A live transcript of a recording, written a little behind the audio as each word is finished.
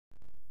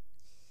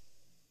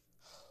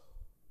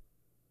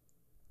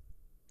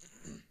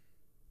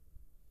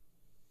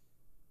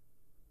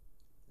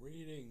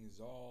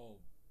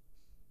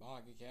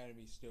Bog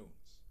Academy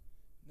students.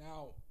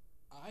 Now,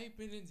 I've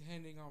been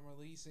intending on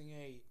releasing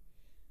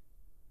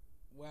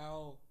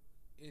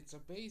it's a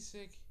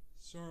basic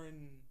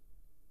certain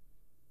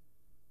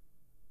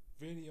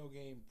video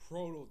game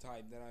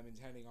prototype that I'm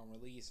intending on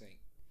releasing.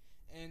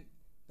 And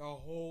the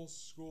whole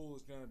school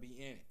is going to be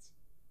in it.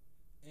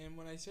 And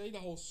when I say the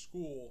whole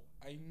school,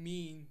 I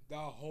mean the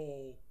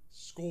whole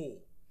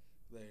school.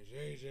 There's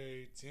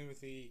JJ,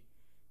 Timothy,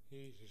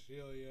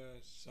 Cecilia,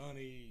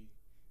 Sonny,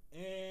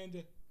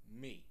 and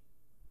me.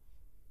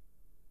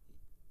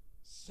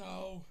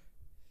 So,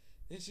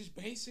 this is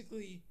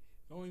basically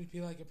going to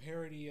be like a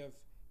parody of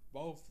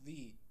both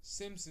the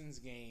Simpsons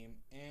game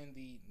and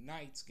the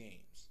Knights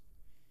games.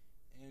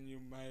 And you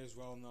might as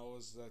well know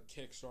as the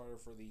Kickstarter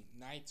for the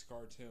Knights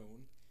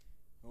cartoon.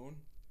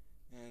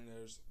 And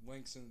there's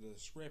links in the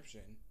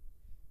description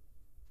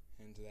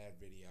into that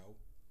video.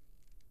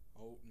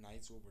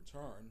 Knights will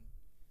return.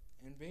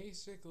 And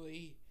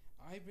basically,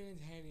 I've been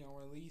intending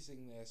on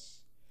releasing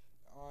this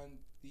on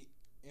the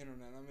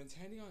internet. I'm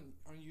intending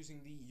on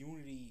using the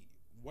Unity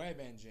web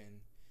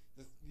engine,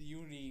 the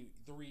Unity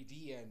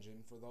 3D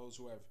engine, for those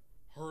who have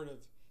heard of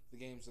the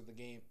games that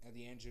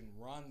the engine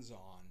runs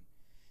on.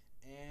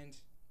 And,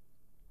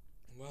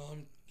 well,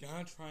 I'm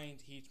gonna try and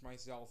teach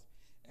myself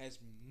as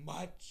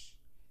much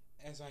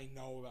as I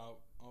know about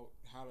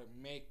how to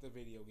make the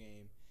video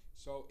game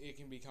so it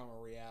can become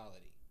a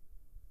reality.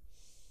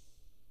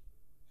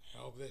 I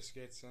hope this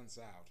gets sent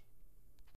out.